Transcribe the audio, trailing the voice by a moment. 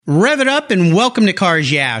Rev it up and welcome to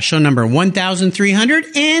Cars Yeah, show number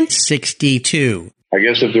 1362. I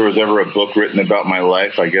guess if there was ever a book written about my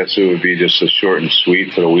life, I guess it would be just a short and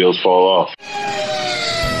sweet till the wheels fall off.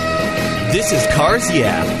 This is Cars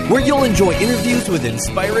Yeah, where you'll enjoy interviews with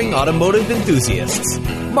inspiring automotive enthusiasts.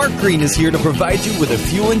 Mark Green is here to provide you with a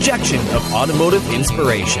fuel injection of automotive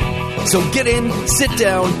inspiration. So get in, sit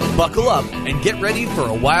down, buckle up, and get ready for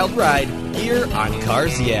a wild ride here on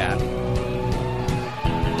Cars Yeah.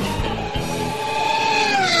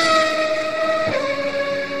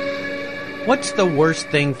 What's the worst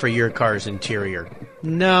thing for your car's interior?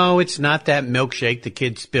 No, it's not that milkshake the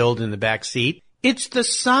kid spilled in the back seat. It's the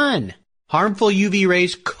sun. Harmful UV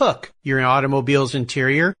rays cook your automobile's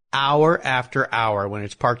interior hour after hour when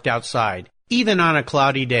it's parked outside, even on a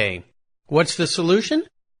cloudy day. What's the solution?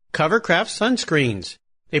 Covercraft sunscreens.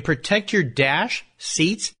 They protect your dash,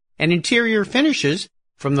 seats, and interior finishes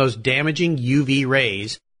from those damaging UV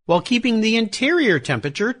rays while keeping the interior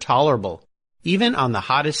temperature tolerable, even on the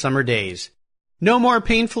hottest summer days. No more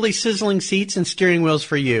painfully sizzling seats and steering wheels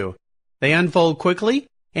for you. They unfold quickly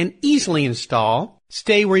and easily install,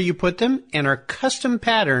 stay where you put them, and are custom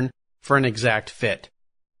patterned for an exact fit.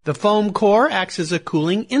 The foam core acts as a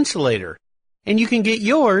cooling insulator, and you can get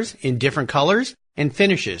yours in different colors and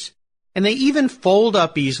finishes. And they even fold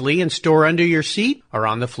up easily and store under your seat or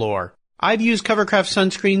on the floor. I've used Covercraft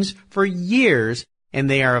sunscreens for years, and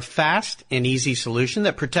they are a fast and easy solution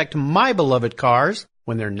that protect my beloved cars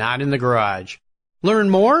when they're not in the garage.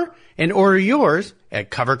 Learn more and order yours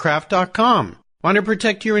at Covercraft.com. Want to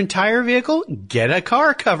protect your entire vehicle? Get a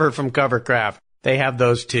car cover from Covercraft. They have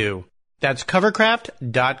those too. That's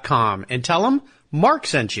Covercraft.com, and tell them Mark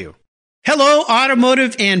sent you. Hello,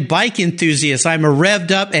 automotive and bike enthusiasts. I'm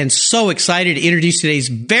revved up and so excited to introduce today's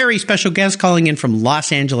very special guest calling in from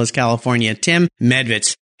Los Angeles, California, Tim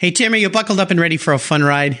Medvitz. Hey, Tim, are you buckled up and ready for a fun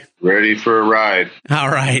ride? Ready for a ride.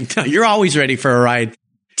 All right. You're always ready for a ride.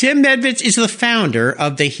 Tim Medvitz is the founder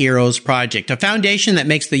of the Heroes Project, a foundation that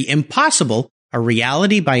makes the impossible a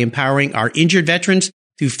reality by empowering our injured veterans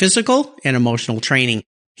through physical and emotional training.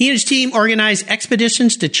 He and his team organize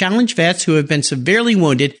expeditions to challenge vets who have been severely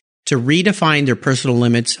wounded to redefine their personal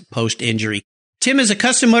limits post-injury. Tim is a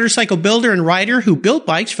custom motorcycle builder and rider who built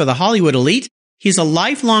bikes for the Hollywood elite. He's a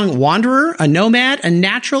lifelong wanderer, a nomad, a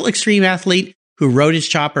natural extreme athlete who rode his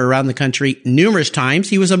chopper around the country numerous times.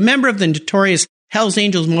 He was a member of the notorious Hells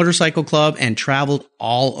Angels Motorcycle Club and traveled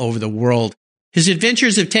all over the world. His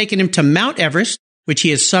adventures have taken him to Mount Everest, which he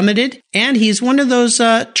has summited, and he's one of those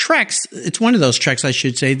treks, I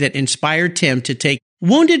should say, that inspired Tim to take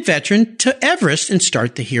wounded veteran to Everest and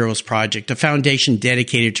start the Heroes Project, a foundation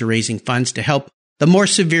dedicated to raising funds to help the more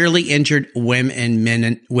severely injured women and men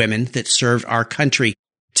and women that served our country.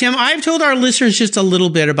 Tim, I've told our listeners just a little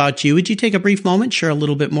bit about you. Would you take a brief moment, share a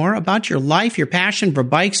little bit more about your life, your passion for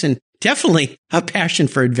bikes, and definitely a passion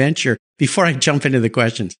for adventure before I jump into the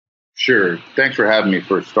questions? Sure. Thanks for having me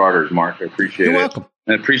for starters, Mark. I appreciate it. You're welcome.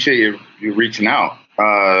 And I appreciate you reaching out.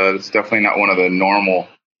 It's definitely not one of the normal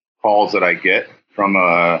calls that I get from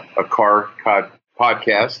a car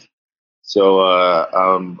podcast. So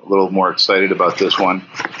I'm a little more excited about this one.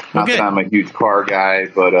 Not that I'm a huge car guy,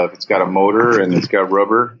 but if it's got a motor and it's got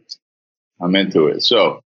rubber, I'm into it.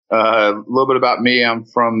 So a little bit about me. I'm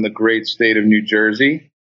from the great state of New Jersey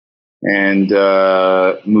and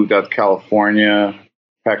moved out to California,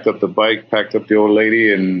 packed up the bike, packed up the old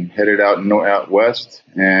lady, and headed out west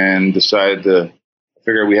and decided to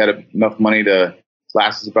figure we had enough money to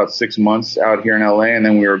last us about 6 months out here in LA, and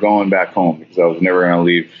then we were going back home because I was never going to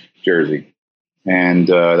leave Jersey. And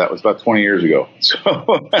that was about 20 years ago.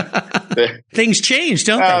 So things change,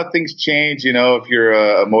 don't they? Things change. You know, if you're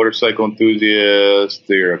a motorcycle enthusiast,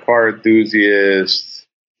 you're a car enthusiast,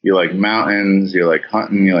 you like mountains, you like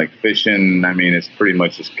hunting, you like fishing. I mean, it's pretty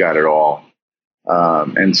much just got it all.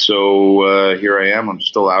 And so here I am. I'm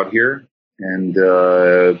still out here and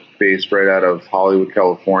based right out of Hollywood,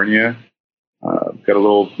 California. Got a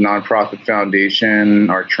little nonprofit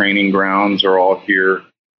foundation. Our training grounds are all here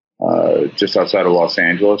just outside of Los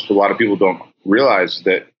Angeles. A lot of people don't realize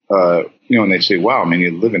that, when they say, wow, I mean,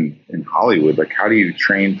 you live in Hollywood. Like, how do you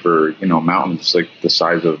train for, mountains like the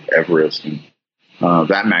size of Everest and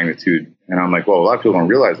that magnitude? And I'm like, well, a lot of people don't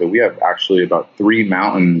realize that we have actually about 3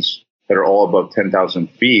 mountains that are all above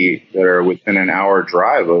 10,000 feet that are within an hour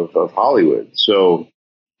drive of Hollywood. So,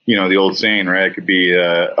 the old saying, right? I could be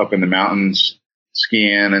up in the mountains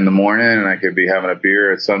skiing in the morning and I could be having a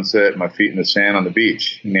beer at sunset, my feet in the sand on the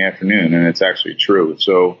beach in the afternoon. And it's actually true.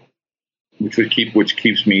 So, which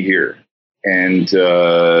keeps me here. And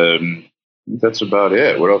that's about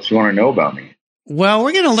it. What else you want to know about me? Well,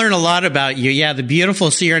 we're going to learn a lot about you. Yeah, the beautiful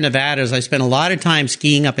Sierra Nevadas. I spent a lot of time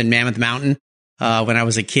skiing up in Mammoth Mountain when I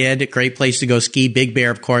was a kid. A great place to go ski. Big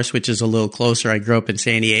Bear, of course, which is a little closer. I grew up in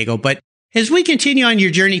San Diego. But as we continue on your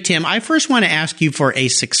journey, Tim, I first want to ask you for a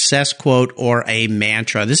success quote or a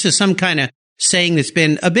mantra. This is some kind of saying that's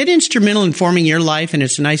been a bit instrumental in forming your life, and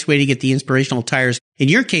it's a nice way to get the inspirational tires. In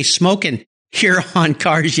your case, smoking here on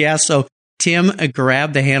Cars Yeah. So, Tim,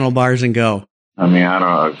 grab the handlebars and go. I mean, I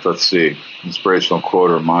don't know. Let's see. Inspirational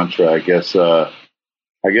quote or mantra. I guess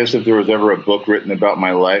if there was ever a book written about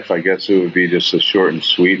my life, I guess it would be just a short and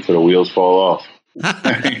sweet till the wheels fall off.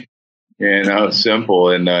 Simple.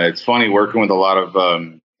 And it's funny working with a lot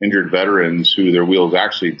of injured veterans who their wheels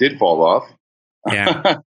actually did fall off.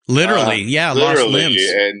 Yeah, literally. Lost limbs.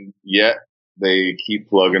 And yet they keep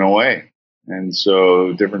plugging away. And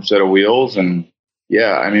so different set of wheels. And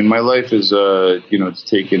yeah, I mean, my life is, it's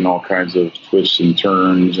taken all kinds of twists and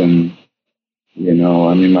turns. And,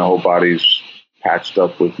 my whole body's patched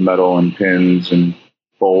up with metal and pins and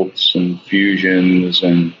bolts and fusions.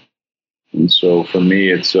 And so for me,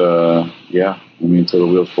 it's, till the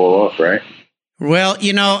wheels fall off, right? Well,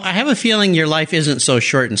 I have a feeling your life isn't so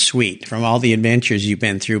short and sweet from all the adventures you've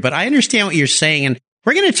been through, but I understand what you're saying. And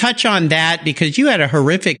we're going to touch on that because you had a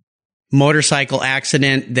horrific motorcycle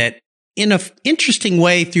accident that in an interesting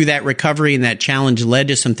way through that recovery and that challenge led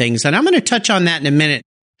to some things. And I'm going to touch on that in a minute.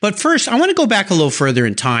 But first, I want to go back a little further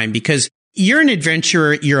in time because you're an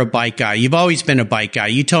adventurer. You're a bike guy. You've always been a bike guy.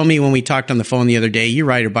 You told me when we talked on the phone the other day, you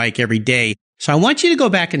ride a bike every day. So I want you to go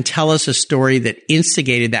back and tell us a story that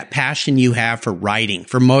instigated that passion you have for riding,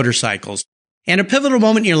 for motorcycles, and a pivotal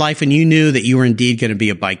moment in your life when you knew that you were indeed going to be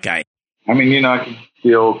a bike guy. I mean, I could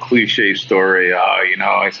the old cliche story. I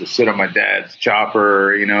used to sit on my dad's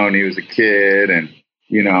chopper, and he was a kid, and,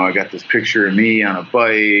 I got this picture of me on a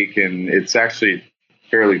bike, and it's actually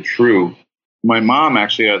fairly true. My mom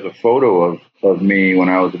actually has a photo of me when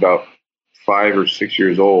I was about 5 or 6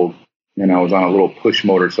 years old, and I was on a little push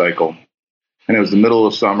motorcycle. And it was the middle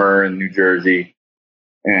of summer in New Jersey,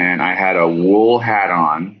 and I had a wool hat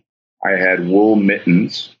on. I had wool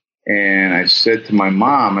mittens, and I said to my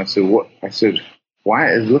mom, I said, "What?" I said,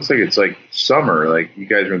 "Why? It looks like it's like summer. Like you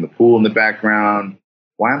guys are in the pool in the background.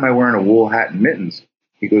 Why am I wearing a wool hat and mittens?"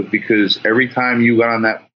 He goes, "Because every time you got on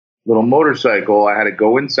that little motorcycle, I had to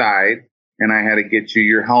go inside, and I had to get you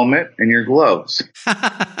your helmet and your gloves."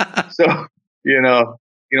 So,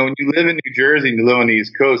 when you live in New Jersey and you live on the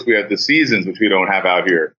East Coast, we have the seasons, which we don't have out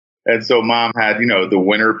here. And so mom had, the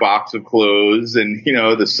winter box of clothes and,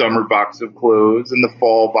 the summer box of clothes and the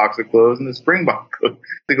fall box of clothes and the spring box of clothes.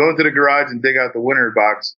 To go into the garage and dig out the winter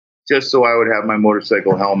box just so I would have my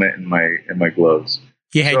motorcycle helmet and my gloves.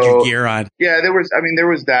 You had your gear on. Yeah, there was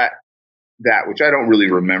that which I don't really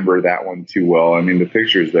remember that one too well. I mean, the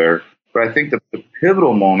picture's there. But I think the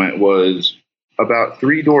pivotal moment was about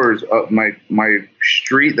 3 doors up my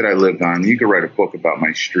street that I lived on. You could write a book about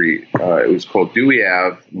my street. It was called Dewey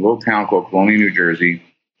Ave, a little town called Colonia, New Jersey.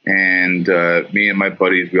 And me and my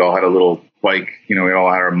buddies, we all had a little bike. We all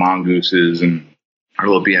had our mongooses and our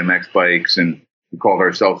little BMX bikes, and we called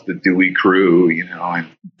ourselves the Dewey Crew. And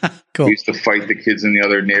cool. We used to fight the kids in the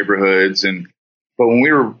other neighborhoods. But when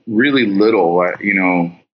we were really little,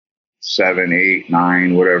 7, 8,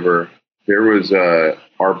 9, whatever, there was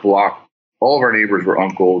our block. All of our neighbors were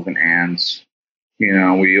uncles and aunts.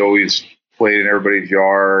 We always played in everybody's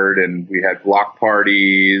yard, and we had block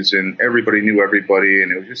parties, and everybody knew everybody.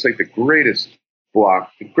 And it was just like the greatest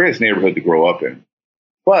neighborhood to grow up in.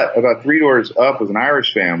 But about 3 doors up was an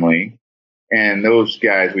Irish family, and those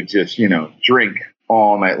guys would just, drink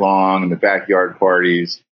all night long in the backyard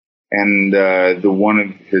parties. And the one of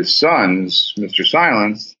his sons, Mr.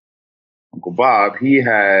 Silence, Uncle Bob, he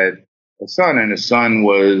had a son, and his son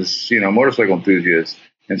was, a motorcycle enthusiast.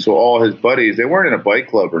 And so all his buddies, they weren't in a bike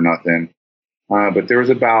club or nothing. But there was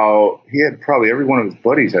he had probably every one of his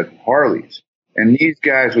buddies had Harleys. And these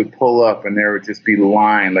guys would pull up, and there would just be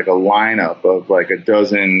like a lineup of like a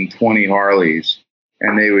dozen, 20 Harleys.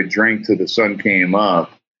 And they would drink till the sun came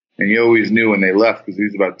up. And you always knew when they left, because it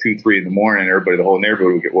was about 2, 3 in the morning, the whole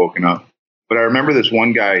neighborhood would get woken up. But I remember this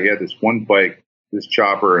one guy, he had this one bike, this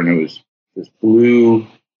chopper, and it was this blue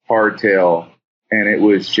hardtail, and it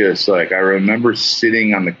was just like, I remember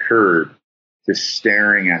sitting on the curb just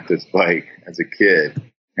staring at this bike as a kid,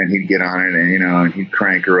 and he'd get on it and he'd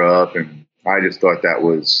crank her up, and I just thought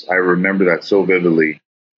I remember that so vividly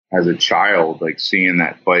as a child, like seeing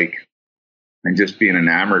that bike and just being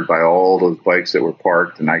enamored by all those bikes that were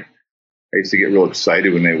parked. And I used to get real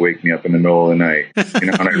excited when they wake me up in the middle of the night,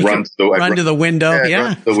 and I'd run to the window, run to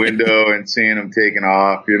the window and seeing them taking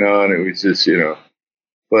off, and it was just,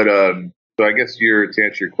 But So I guess to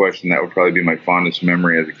answer your question, that would probably be my fondest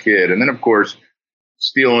memory as a kid. And then, of course,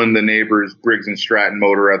 stealing the neighbor's Briggs & Stratton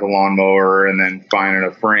motor at the lawnmower, and then finding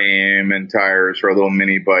a frame and tires for a little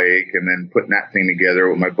mini bike, and then putting that thing together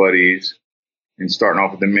with my buddies and starting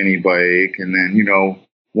off with a mini bike. And then,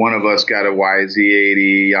 one of us got a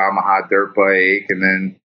YZ80 Yamaha dirt bike, and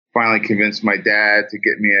then finally convinced my dad to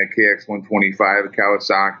get me a KX125, a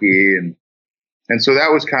Kawasaki. And so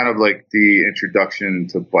that was kind of like the introduction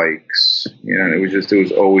to bikes. It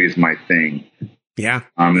was always my thing. Yeah.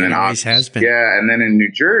 And then it always has been. Yeah. And then in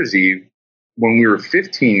New Jersey, when we were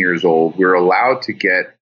 15 years old, we were allowed to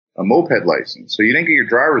get a moped license. So you didn't get your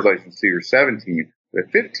driver's license till you were 17. But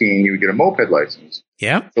at 15, you would get a moped license.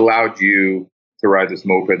 Yeah. It allowed you to ride this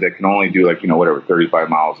moped that can only do 35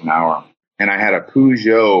 miles an hour. And I had a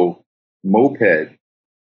Peugeot moped,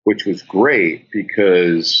 which was great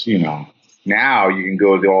because, now you can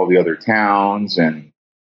go to all the other towns and,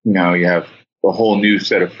 you have a whole new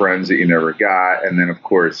set of friends that you never got. And then, of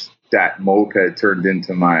course, that moped turned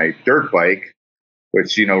into my dirt bike,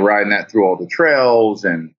 which, riding that through all the trails.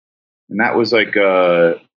 And that was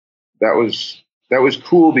that was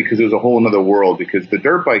cool because it was a whole nother world, because the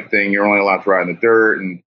dirt bike thing, you're only allowed to ride in the dirt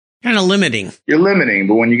and kind of limiting. You're limiting.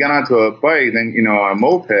 But when you got onto a bike, then, on a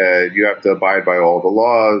moped, you have to abide by all the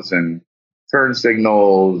laws and turn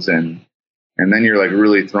signals. And then you're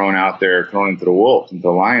really thrown out there, thrown into the wolves, into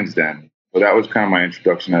the lion's den. So that was kind of my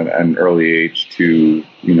introduction at an early age to,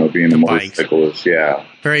 being a motorcyclist. Yeah.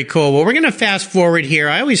 Very cool. Well, we're going to fast forward here.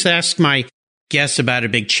 I always ask my guests about a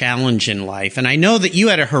big challenge in life. And I know that you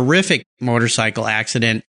had a horrific motorcycle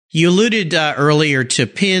accident. You alluded earlier to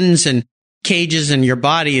pins and cages, and your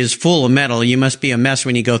body is full of metal. You must be a mess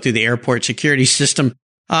when you go through the airport security system.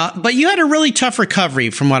 But you had a really tough recovery,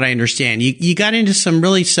 from what I understand. You got into some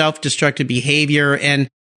really self-destructive behavior. And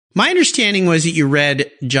my understanding was that you read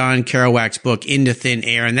John Kerouac's book, Into Thin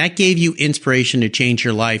Air, and that gave you inspiration to change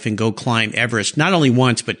your life and go climb Everest, not only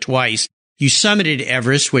once, but twice. You summited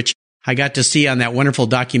Everest, which I got to see on that wonderful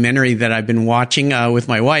documentary that I've been watching with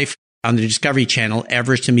my wife on the Discovery Channel,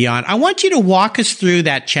 Everest and Beyond. I want you to walk us through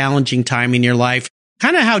that challenging time in your life,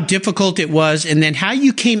 kind of how difficult it was, and then how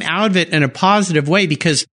you came out of it in a positive way,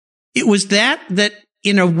 because it was that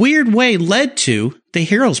in a weird way led to the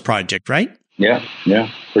Heroes Project, right? Yeah,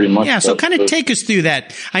 pretty much. Yeah, so kind of take us through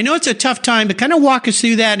that. I know it's a tough time, but kind of walk us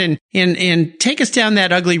through that and take us down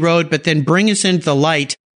that ugly road, but then bring us into the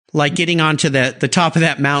light, like getting onto the top of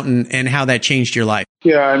that mountain and how that changed your life.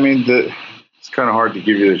 Yeah, I mean, it's kind of hard to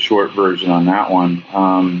give you the short version on that one.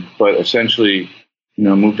 But essentially,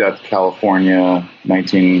 moved out to California,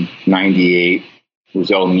 1998. It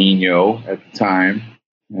was El Nino at the time.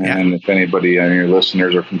 And if anybody on your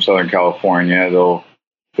listeners are from Southern California,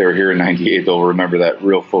 they were here in 98, they'll remember that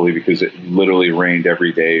real fully, because it literally rained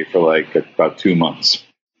every day for about 2 months.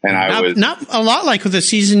 And not a lot like with the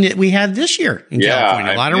season that we had this year in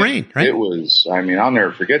California. A lot of rain, right? It was, I'll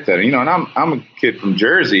never forget that. And I'm a kid from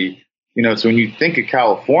Jersey, so when you think of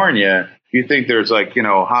California, you think there's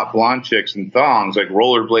hot blonde chicks and thongs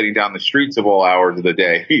rollerblading down the streets of all hours of the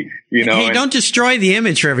day, Hey, don't destroy the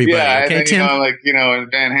image for everybody. Yeah, okay, and then, Tim? and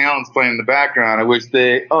Van Halen's playing in the background. I wish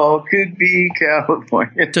they all could be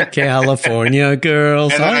California. To California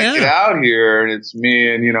girls. And then I get out here, and it's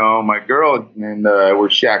me and, my girl, and we're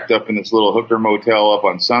shacked up in this little hooker motel up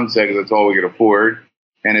on Sunset, because that's all we could afford.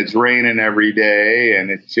 And it's raining every day,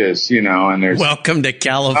 and it's just, and there's... Welcome to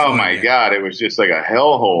California. Oh, my God. It was just like a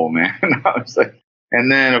hellhole, man. I was like...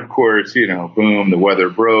 And then, of course, boom, the weather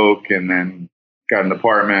broke, and then got an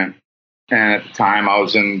apartment. And at the time, I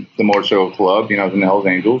was in the motorcycle club, I was in the Hells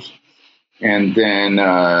Angels. And then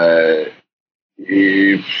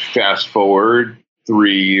fast forward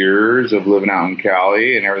 3 years of living out in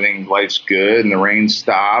Cali, and life's good, and the rain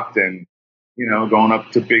stopped, and going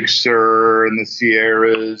up to Big Sur and the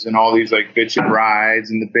Sierras and all these bitchin'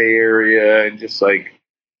 rides in the Bay Area, and just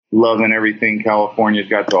loving everything California's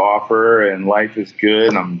got to offer, and life is good.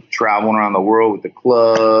 And I'm traveling around the world with the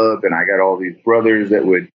club, and I got all these brothers that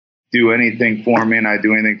would do anything for me, and I'd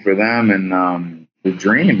do anything for them. And the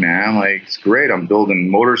dream, man, it's great. I'm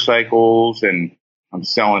building motorcycles, and I'm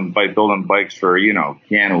building bikes for,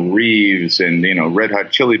 Keanu Reeves and, Red Hot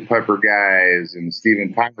Chili Pepper guys and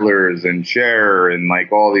Steven Tyler's and Cher and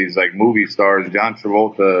all these movie stars, John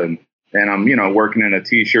Travolta. And I'm, working in a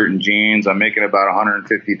t-shirt and jeans. I'm making about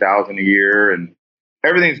 $150,000 a year, and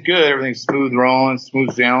everything's good. Everything's smooth rolling,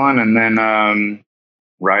 smooth sailing. And then,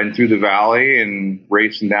 riding through the valley and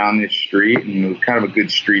racing down this street. And it was kind of a good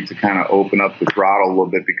street to kind of open up the throttle a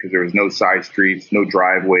little bit, because there was no side streets, no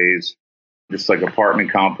driveways. Just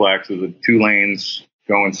apartment complexes with 2 lanes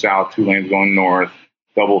going south, 2 lanes going north.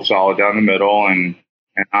 double solid down the middle, and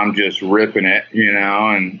I'm just ripping it,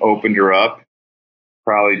 and opened her up,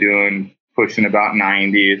 probably pushing about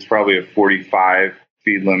 90. It's probably a 45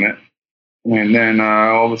 speed limit. And then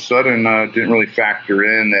all of a sudden, didn't really factor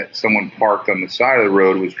in that someone parked on the side of the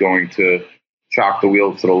road was going to chock the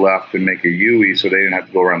wheels to the left and make a U-E, so they didn't have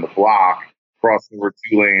to go around the block, cross over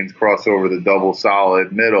 2 lanes, cross over the double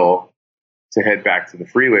solid middle to head back to the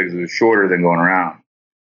freeway because it was shorter than going around.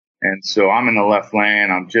 And so I'm in the left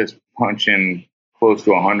lane. I'm just punching close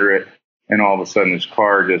to 100, and all of a sudden this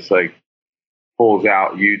car just like pulls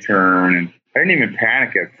out, U-turn, and I didn't even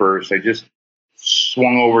panic at first. I just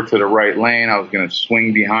swung over to the right lane. I was going to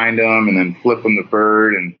swing behind them and then flip them the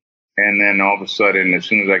bird, and then all of a sudden, as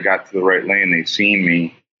soon as I got to the right lane, they seen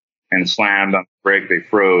me and slammed on the brake. They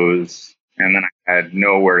froze, and then I had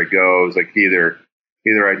nowhere to go. It was like either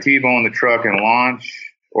I T-bone the truck and launch,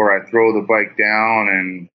 or I throw the bike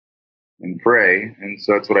down and pray. And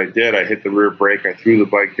so that's what I did. I hit the rear brake. I threw the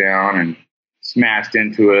bike down and smashed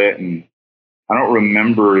into it. And I don't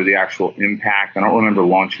remember the actual impact. I don't remember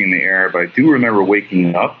launching in the air, but I do remember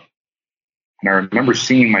waking up. And I remember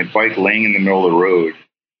seeing my bike laying in the middle of the road.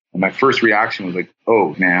 And my first reaction was like,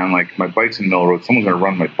 oh man, like my bike's in the middle of the road. Someone's going to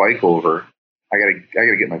run my bike over. I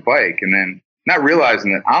gotta get my bike. And then not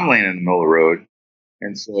realizing that I'm laying in the middle of the road.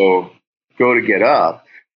 And so go to get up,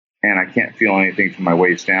 and I can't feel anything from my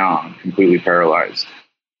waist down. I'm completely paralyzed.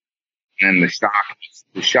 And the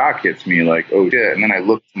shock hits me like, oh shit. And then I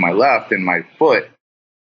look to my left, and my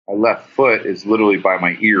left foot is literally by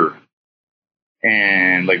my ear.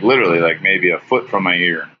 And like literally like maybe a foot from my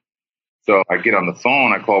ear. So I get on the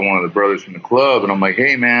phone, I call one of the brothers from the club, and I'm like,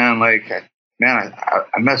 hey man,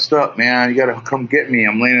 I messed up, man. You got to come get me.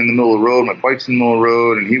 I'm laying in the middle of the road. My bike's in the middle of the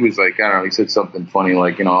road. And he was like, I don't know, he said something funny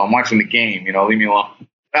like, I'm watching the game, leave me alone.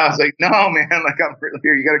 I was like, no, man, like I'm really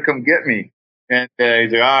here. You got to come get me. And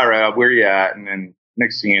he's like, all right, where you at? And then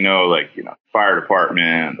next thing you know, fire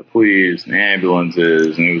department, the police, and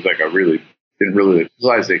ambulances. And it was like, I really didn't really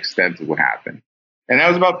realize the extent of what happened. And that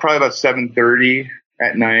was probably about 7:30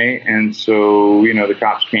 at night. And so, the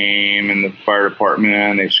cops came and the fire department,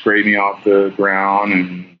 and they scraped me off the ground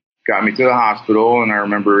and got me to the hospital. And I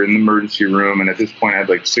remember in the emergency room, and at this point I had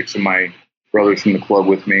like 6 of my brothers from the club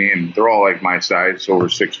with me, and they're all like my size, so over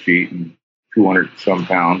 6 feet and 200 some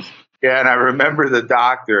pounds. Yeah. And I remember the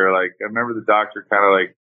doctor kind of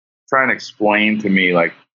like trying to explain to me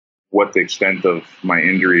like what the extent of my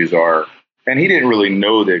injuries are. And he didn't really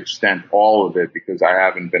know the extent, all of it, because I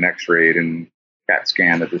haven't been x-rayed and CAT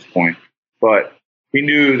scanned at this point. But he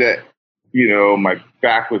knew that, my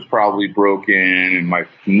back was probably broken and my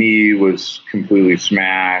knee was completely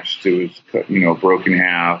smashed. It was, broken in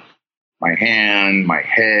half. My hand, my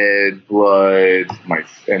head, blood,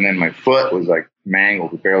 and then my foot was like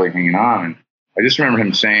mangled, barely hanging on. And I just remember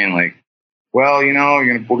him saying like, well, we're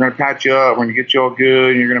going to patch you up. We're going to get you all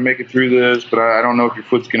good and you're going to make it through this, but I don't know if your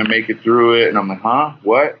foot's going to make it through it. And I'm like, huh?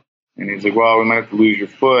 What? And he's like, well, we might have to lose your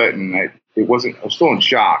foot. And I was still in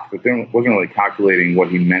shock, but then wasn't really calculating what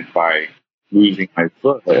he meant by losing my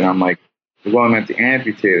foot. And I'm like, well, I meant to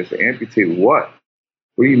amputate. I said, amputate what?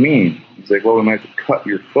 What do you mean? He's like, well, we might have to cut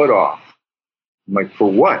your foot off. I'm like,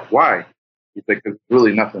 for what? Why? He's like, there's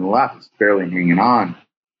really nothing left. It's barely hanging on.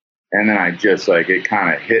 And then I just it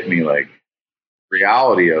kind of hit me like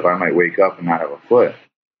reality of I might wake up and not have a foot.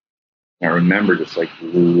 And I remember just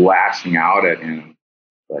lashing out at him.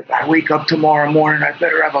 Like, I wake up tomorrow morning, I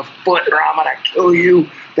better have a foot or I'm going to kill you.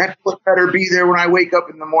 That foot better be there when I wake up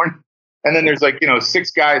in the morning. And then there's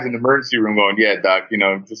 6 guys in the emergency room going, yeah, doc,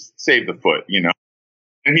 just save the foot,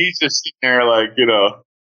 And he's just sitting there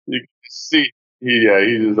you can see, he's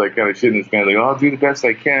just kind of shitting his pants, like, oh, I'll do the best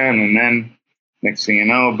I can. And then next thing you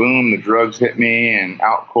know, boom, the drugs hit me and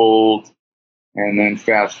out cold. And then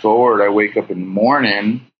fast forward, I wake up in the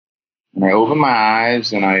morning and I open my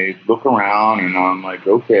eyes and I look around and I'm like,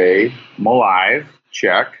 okay, I'm alive.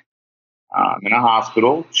 Check. I'm in a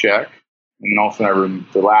hospital. Check. And then also I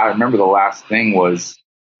remember the last thing was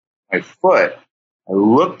my foot. I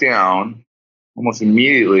look down almost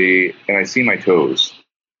immediately and I see my toes.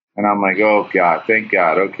 And I'm like, oh God, thank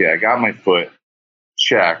God. Okay, I got my foot.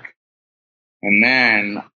 Check. And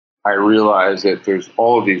then I realized that there's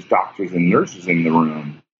all of these doctors and nurses in the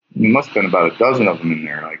room. There must have been about a dozen of them in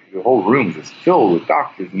there. The whole room is just filled with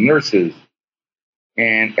doctors and nurses.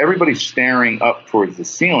 And everybody's staring up towards the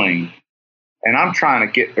ceiling. And I'm trying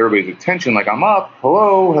to get everybody's attention. I'm up,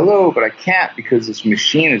 hello, but I can't because this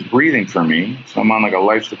machine is breathing for me. So I'm on a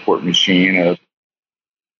life support machine, a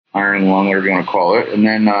iron lung, whatever you want to call it. And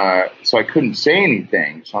then, so I couldn't say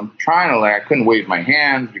anything. So I'm trying to I couldn't wave my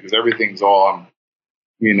hands because everything's all,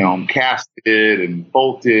 I'm casted and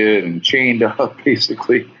bolted and chained up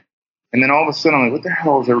basically. And then all of a sudden I'm like, what the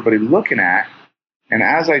hell is everybody looking at? And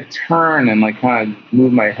as I turn and like kind of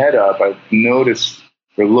move my head up, I notice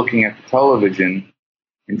they're looking at the television.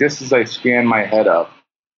 And just as I scan my head up,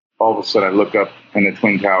 all of a sudden I look up and the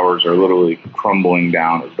Twin Towers are literally crumbling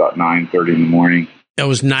down. It was about 9:30 in the morning. That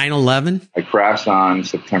was 9/11? I crashed on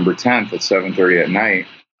September 10th at 7:30 at night.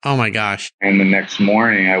 Oh my gosh. And the next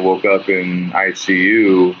morning I woke up in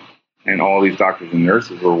ICU and all these doctors and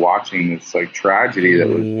nurses were watching this like tragedy that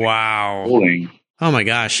was unfolding. Oh my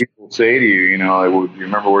gosh. People say to you, like, well, do you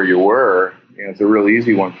remember where you were? It's a real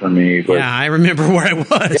easy one for me. But, yeah, I remember where I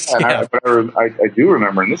was. Yeah, I do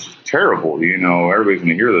remember, and this is terrible. Everybody's going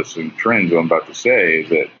to hear this and cringe what I'm about to say, is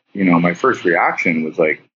that, my first reaction was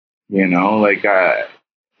like,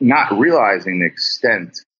 not realizing the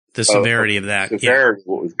extent. The severity of that. Severity of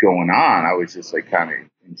what was going on. I was just like kind of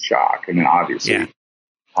in shock. And then obviously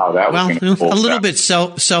how that was going to a little bit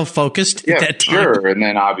self-focused at that time. Sure. And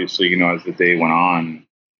then obviously, as the day went on,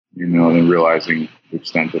 then realizing the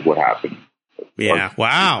extent of what happened. Yeah.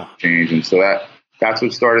 Wow. Change. And so that's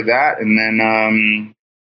what started that. And then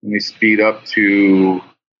we speed up to,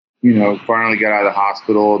 finally got out of the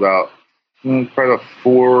hospital about probably about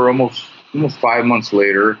 4, almost 5 months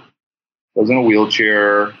later. I was in a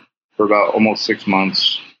wheelchair for about almost 6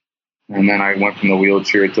 months. And then I went from the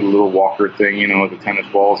wheelchair to the little walker thing, with the tennis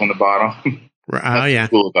balls on the bottom. Oh, yeah.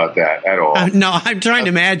 Cool about that at all. No, I'm trying to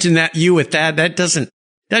imagine that you with that. That doesn't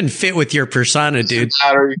fit with your persona, dude.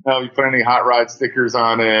 You put any hot rod stickers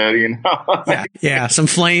on it, yeah, some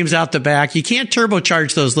flames out the back. You can't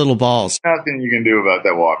turbocharge those little balls. Nothing you can do about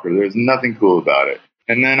that walker. There's nothing cool about it.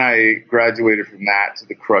 And then I graduated from that to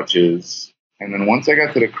the crutches. And then once I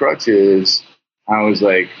got to the crutches, I was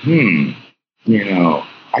like,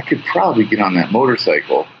 I could probably get on that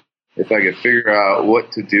motorcycle if I could figure out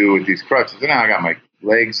what to do with these crutches. And now I got my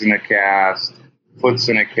legs in a cast, foot's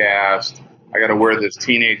in a cast. I got to wear this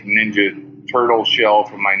Teenage Ninja Turtle shell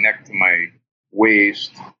from my neck to my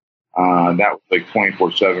waist. That was like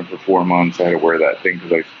 24/7 for 4 months. I had to wear that thing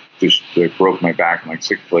because I broke my back in like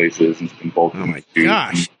 6 places and it's been bolted. Oh my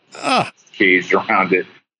gosh. Caged around it.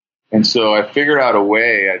 And so I figured out a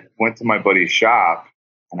way. I went to my buddy's shop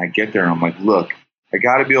and I get there and I'm like, look, I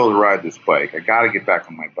got to be able to ride this bike. I got to get back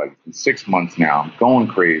on my bike. It's been 6 months now. I'm going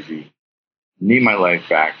crazy. I need my life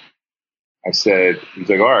back. He's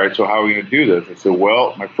like, all right, so how are we going to do this? I said,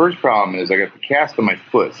 well, my first problem is I got the cast on my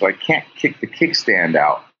foot, so I can't kick the kickstand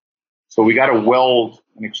out. So we got to weld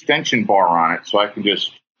an extension bar on it so I can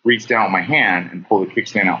just reach down with my hand and pull the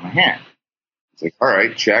kickstand out with my hand. He's like, all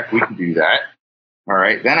right, check, we can do that. All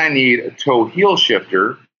right, then I need a toe heel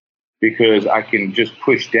shifter because I can just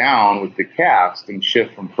push down with the cast and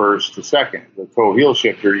shift from first to second. The toe heel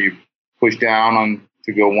shifter, you push down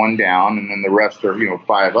to go 1 down, and then the rest are,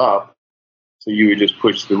 5 up. So you would just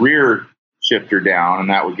push the rear shifter down, and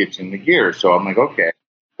that would get you in the gear. So I'm like, okay,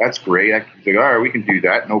 that's great. He's like, all right, we can do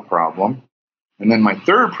that, no problem. And then my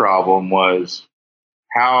third problem was,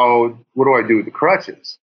 what do I do with the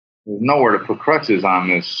crutches? There's nowhere to put crutches on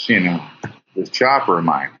this, this chopper of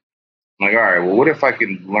mine. I'm like, all right, well, what if I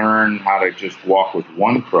can learn how to just walk with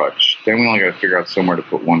one crutch? Then we only got to figure out somewhere to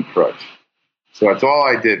put one crutch. So that's all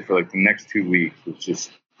I did for like the next 2 weeks was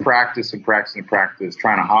just practice,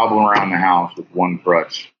 trying to hobble around the house with one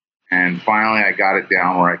crutch. And finally I got it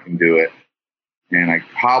down where I can do it. And I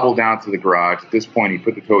hobbled down to the garage. At this point, he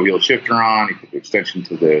put the toe heel shifter on. He put the extension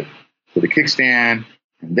to the kickstand.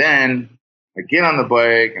 And then I get on the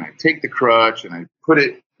bike and I take the crutch and I put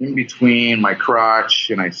it in between my crotch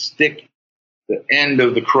and I stick the end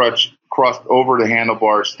of the crutch crossed over the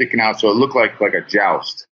handlebar, sticking out. So it looked like a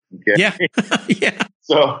joust. Okay? Yeah. Yeah.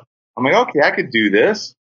 So I'm like, okay, I could do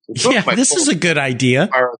this. Yeah, this is a good idea. I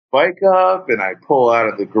fire the bike up and I pull out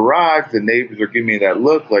of the garage. The neighbors are giving me that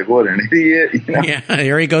look like, what an idiot. Yeah,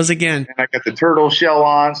 here he goes again. And I got the turtle shell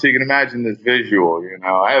on, so you can imagine this visual.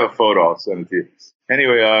 I have a photo. I'll send it to you.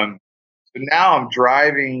 Anyway, so now I'm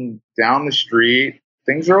driving down the street.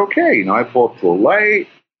 Things are okay. I pull up to a light,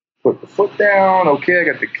 put the foot down. Okay, I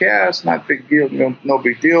got the cast. Not big deal. No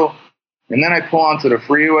big deal. And then I pull onto the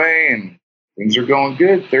freeway and things are going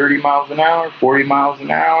good, 30 miles an hour, 40 miles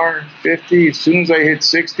an hour, 50. As soon as I hit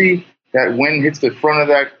 60, that wind hits the front of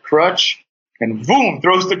that crutch and boom,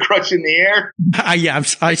 throws the crutch in the air. Yeah,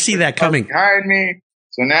 I see that coming. Behind me.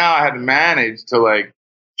 So now I had to manage to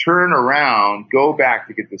turn around, go back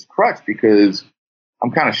to get this crutch because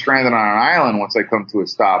I'm kind of stranded on an island once I come to a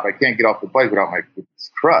stop. I can't get off the bike without with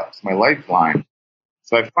this crutch, my lifeline.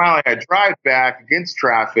 So I drive back against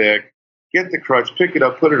traffic, get the crutch, pick it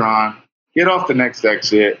up, put it on, get off the next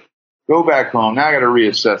exit, go back home. Now I got to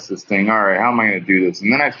reassess this thing. All right, how am I going to do this?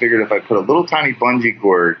 And then I figured if I put a little tiny bungee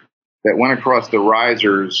cord that went across the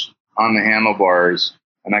risers on the handlebars,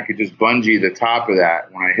 and I could just bungee the top of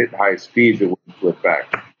that when I hit high speeds, it wouldn't flip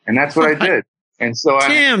back. And that's what I did. And so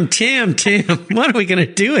Tim, what are we going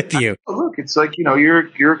to do with you? Look, it's like,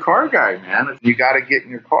 you're a car guy, man. You got to get in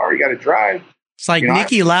your car. You got to drive. It's like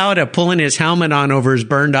Niki Lauda pulling his helmet on over his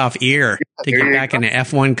burned off ear to get back in an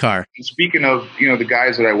F1 car. Speaking of, the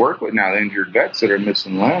guys that I work with now, the injured vets that are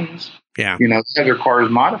missing limbs, yeah, they have their cars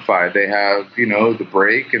modified. They have, the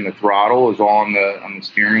brake and the throttle is all on the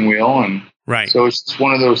steering wheel. And right. So it's just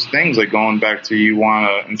one of those things, like going back to, you want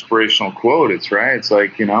an inspirational quote. It's right. It's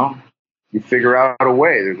like, you figure out a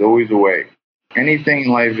way. There's always a way. Anything in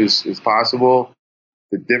life is possible.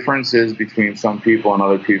 The difference is between some people and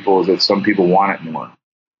other people is that some people want it more.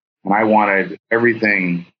 And I wanted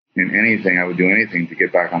everything and anything. I would do anything to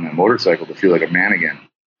get back on that motorcycle to feel like a man again.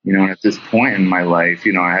 And at this point in my life,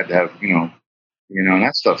 I had to have, and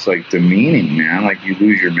that stuff's like demeaning, man. Like you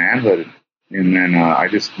lose your manhood. And then I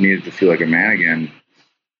just needed to feel like a man again.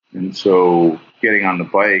 And so getting on the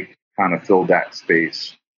bike kind of filled that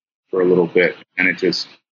space for a little bit. And it just,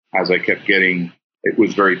 as I kept getting, it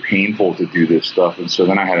was very painful to do this stuff. And so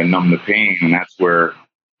then I had to numb the pain. And that's where,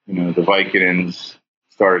 the Vicodins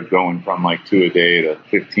started going from like 2 a day to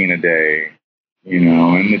 15 a day,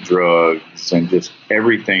 and the drugs and just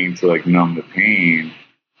everything to like numb the pain.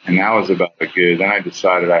 And that was about good. Then I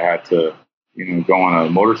decided I had to, go on a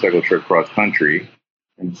motorcycle trip cross country.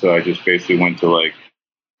 And so I just basically went to like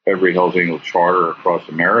every Hell's Angel charter across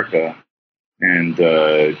America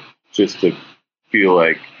and just to feel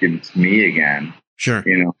like it's me again. Sure.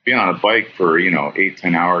 Being on a bike for,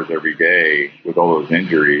 8-10 hours every day with all those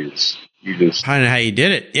injuries, you just... I don't know how you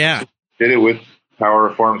did it. Yeah. Did it with power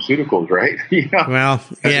of pharmaceuticals, right? Well,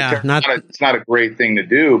 yeah. It's not a great thing to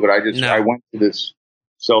do, but I went to this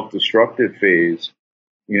self-destructive phase,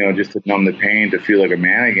 just to numb the pain, to feel like a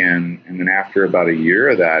man again. And then after about a year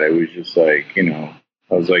of that, it was just like,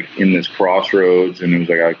 I was like in this crossroads, and it was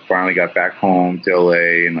like I finally got back home to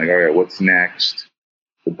LA and like, all right, what's next?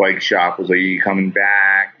 The bike shop was like, are you coming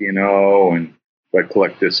back? And I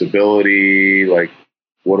collect disability, like,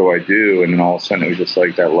 what do I do? And then all of a sudden it was just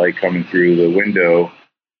like that light coming through the window,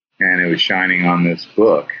 and it was shining on this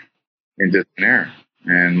book in Distant Air.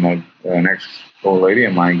 And my next old lady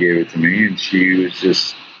of mine gave it to me, and she was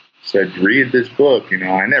just said, read this book.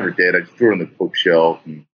 I never did. I just threw it on the bookshelf.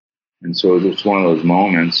 And so it was just one of those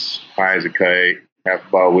moments, high as a kite, half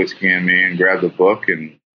a bottle of whiskey in me, and grabbed the book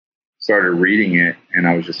and started reading it. And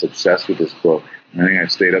I was just obsessed with this book. I think I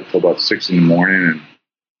stayed up till about 6 a.m, and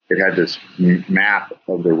it had this map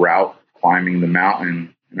of the route climbing the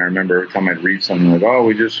mountain. And I remember every time I'd read something like, oh,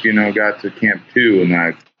 we just, got to Camp 2. And then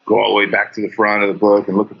I'd go all the way back to the front of the book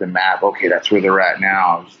and look at the map. Okay, that's where they're at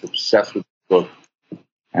now. I was just obsessed with the book.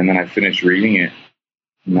 And then I finished reading it,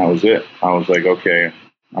 and that was it. I was like, okay,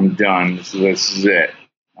 I'm done. This is it.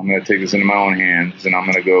 I'm going to take this into my own hands, and I'm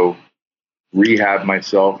going to go rehab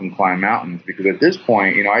myself and climb mountains. Because at this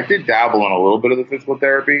point, I did dabble in a little bit of the physical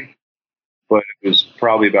therapy, but it was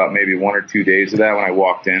probably about maybe 1 or 2 days of that when I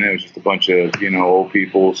walked in. It was just a bunch of, old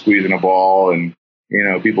people squeezing a ball and,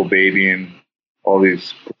 people babying all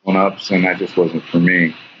these grown-ups, and that just wasn't for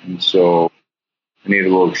me. And so I needed a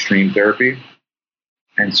little extreme therapy.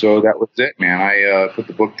 And so that was it, man. I put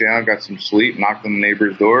the book down, got some sleep, knocked on the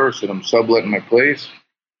neighbor's door, said I'm subletting my place,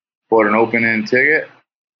 bought an open-end ticket,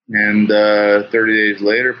 and 30 days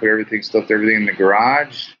later, stuffed everything in the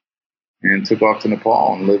garage, and took off to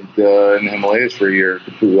Nepal and lived in the Himalayas for a year,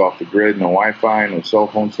 completely off the grid, no Wi-Fi, no cell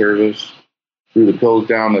phone service, threw the pills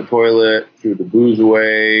down the toilet, threw the booze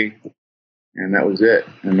away, and that was it.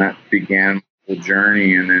 And that began the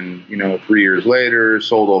journey. And then, 3 years later,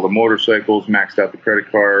 sold all the motorcycles, maxed out the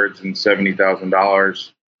credit cards, and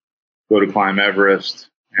 $70,000, go to climb Everest,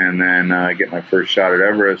 and then get my first shot at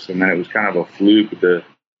Everest. And then it was kind of a fluke. The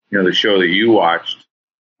show that you watched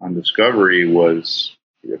on Discovery was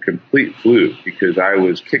a complete fluke, because I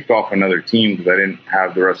was kicked off another team because I didn't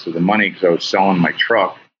have the rest of the money because I was selling my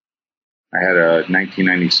truck. I had a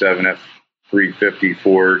 1997 F350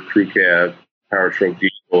 Ford crew cab, power stroke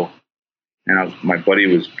diesel, and my buddy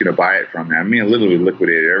was going to buy it from me. I mean, I literally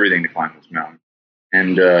liquidated everything to climb this mountain.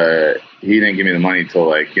 And he didn't give me the money till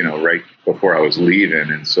right before I was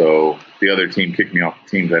leaving. And so the other team kicked me off the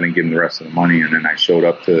team because I didn't give them the rest of the money. And then I showed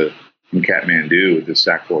up in Kathmandu with this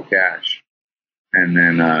sack full of cash. And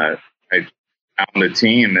then I found a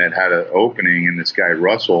team that had an opening, and this guy,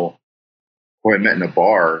 Russell, who I met in a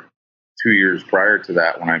bar 2 years prior to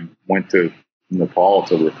that when I went to Nepal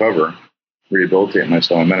to rehabilitate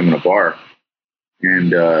myself. I met him in a bar.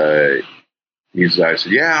 And I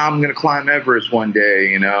said, yeah, I'm going to climb Everest one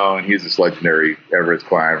day, and he's this legendary Everest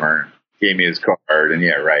climber. Gave me his card, and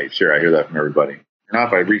yeah, right, sure, I hear that from everybody.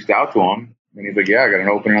 Enough, I reached out to him, and he's like, yeah, I got an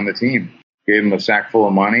opening on the team. Gave him a sack full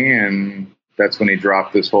of money, and that's when he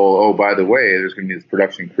dropped this whole, oh, by the way, there's going to be this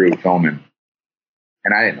production crew filming.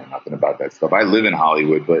 And I didn't know nothing about that stuff. I live in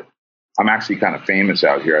Hollywood, but I'm actually kind of famous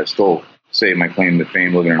out here. I still say my claim to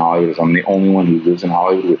fame living in Hollywood is I'm the only one who lives in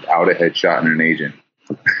Hollywood without a headshot and an agent.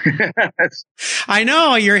 I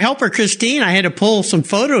know. Your helper, Christine, I had to pull some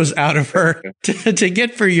photos out of her to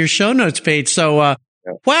get for your show notes page. So,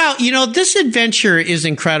 wow, this adventure is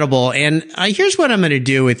incredible. And here's what I'm going to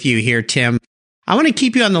do with you here, Tim. I want to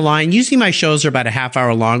keep you on the line. Usually my shows are about a half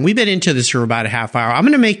hour long. We've been into this for about a half hour. I'm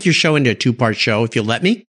going to make your show into a 2-part show if you'll let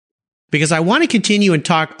me, because I want to continue and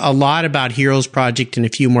talk a lot about Heroes Project and a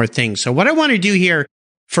few more things. So what I want to do here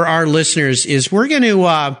for our listeners is we're going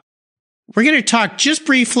to talk just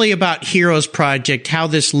briefly about Heroes Project, how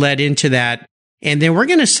this led into that. And then we're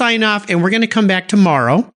going to sign off and we're going to come back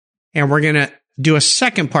tomorrow and we're going to do a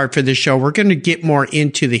second part for this show. We're going to get more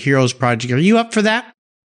into the Heroes Project. Are you up for that?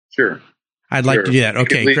 Sure. I'd like to do that.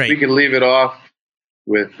 Okay, great. We can leave it off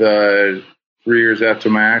with 3 years after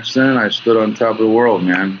my accident. I stood on top of the world,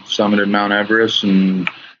 man. Summited Mount Everest on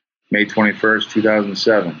May 21st,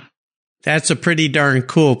 2007. That's a pretty darn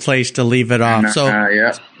cool place to leave it off.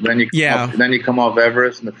 Yeah. Then you come off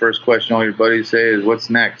Everest, and the first question all your buddies say is, "What's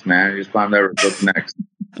next, man? You just climbed Everest. What's next?"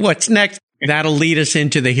 What's next? That'll lead us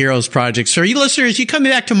into the Heroes Project. So you listeners, you come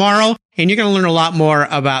back tomorrow and you're going to learn a lot more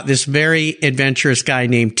about this very adventurous guy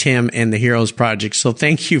named Tim and the Heroes Project. So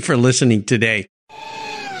thank you for listening today.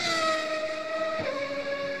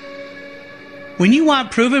 When you want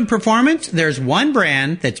proven performance, there's one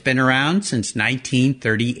brand that's been around since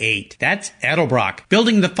 1938. That's Edelbrock,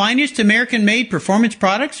 building the finest American-made performance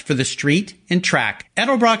products for the street and track.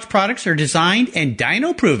 Edelbrock's products are designed and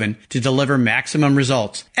dyno-proven to deliver maximum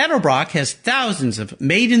results. Edelbrock has thousands of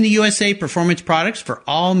made-in-the-USA performance products for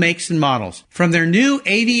all makes and models. From their new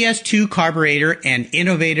AVS2 carburetor and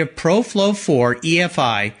innovative ProFlow 4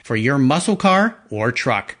 EFI for your muscle car or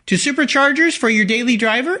truck, to superchargers for your daily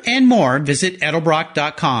driver and more, visit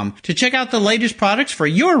Edelbrock.com to check out the latest products for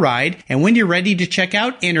your ride. And when you're ready to check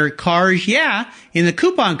out, enter CARS YEAH in the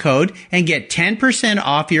coupon code and get 10%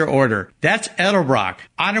 off your order. That's Edelbrock,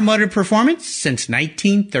 automotive performance since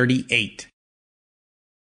 1938.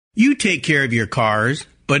 You take care of your cars,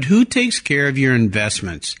 but who takes care of your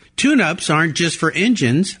investments? Tune-ups aren't just for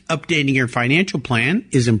engines. Updating your financial plan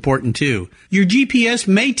is important too. Your GPS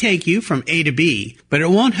may take you from A to B, but it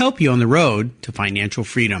won't help you on the road to financial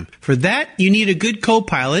freedom. For that, you need a good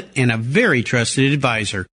co-pilot and a very trusted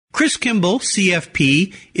advisor. Chris Kimball,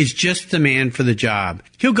 CFP, is just the man for the job.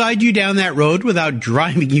 He'll guide you down that road without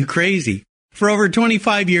driving you crazy. For over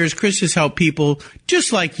 25 years, Chris has helped people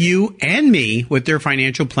just like you and me with their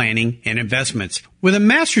financial planning and investments. With a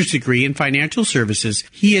master's degree in financial services,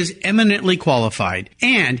 he is eminently qualified,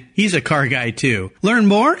 and he's a car guy too. Learn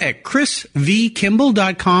more at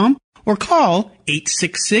chrisvkimball.com or call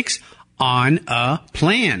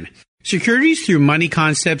 866-ON-A-PLAN. Securities through Money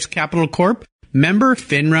Concepts Capital Corp., member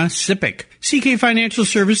FINRA SIPC. CK Financial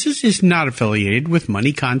Services is not affiliated with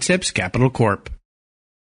Money Concepts Capital Corp.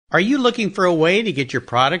 Are you looking for a way to get your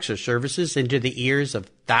products or services into the ears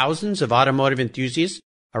of thousands of automotive enthusiasts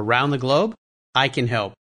around the globe? I can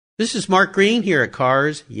help. This is Mark Green here at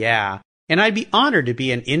Cars Yeah, and I'd be honored to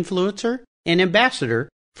be an influencer and ambassador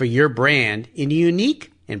for your brand in a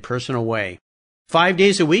unique and personal way. 5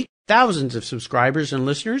 days a week, thousands of subscribers and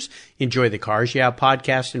listeners enjoy the Cars Yeah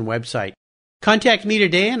podcast and website. Contact me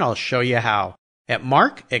today and I'll show you how at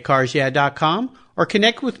mark@carsyeah.com or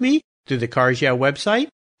connect with me through the Cars Yeah website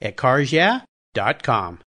at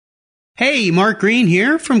carsyeah.com. Hey, Mark Green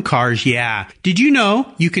here from Cars Yeah. Did you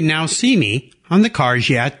know you can now see me on the Cars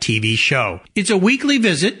Yeah TV show? It's a weekly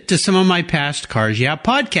visit to some of my past Cars Yeah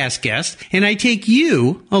podcast guests, and I take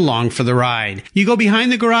you along for the ride. You go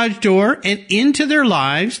behind the garage door and into their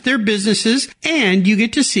lives, their businesses, and you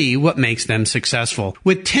get to see what makes them successful.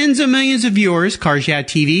 With tens of millions of viewers, Cars Yeah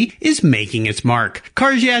TV is making its mark.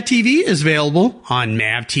 Cars Yeah TV is available on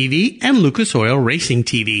MAV TV and Lucas Oil Racing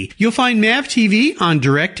TV. You'll find MAV TV on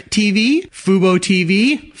Direct TV, Fubo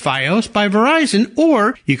TV, Fios by Verizon,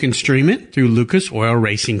 or you can stream it through Lucas Oil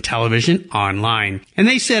Racing Television online. And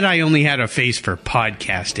they said I only had a face for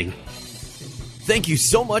podcasting. Thank you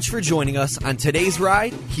so much for joining us on today's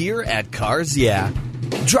ride here at Cars Yeah.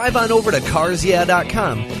 Drive on over to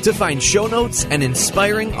carsyeah.com to find show notes and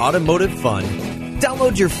inspiring automotive fun.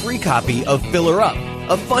 Download your free copy of Filler Up,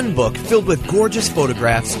 a fun book filled with gorgeous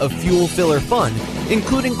photographs of fuel filler fun,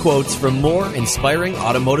 including quotes from more inspiring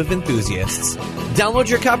automotive enthusiasts. Download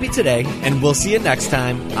your copy today, and we'll see you next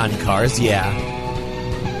time on Cars Yeah!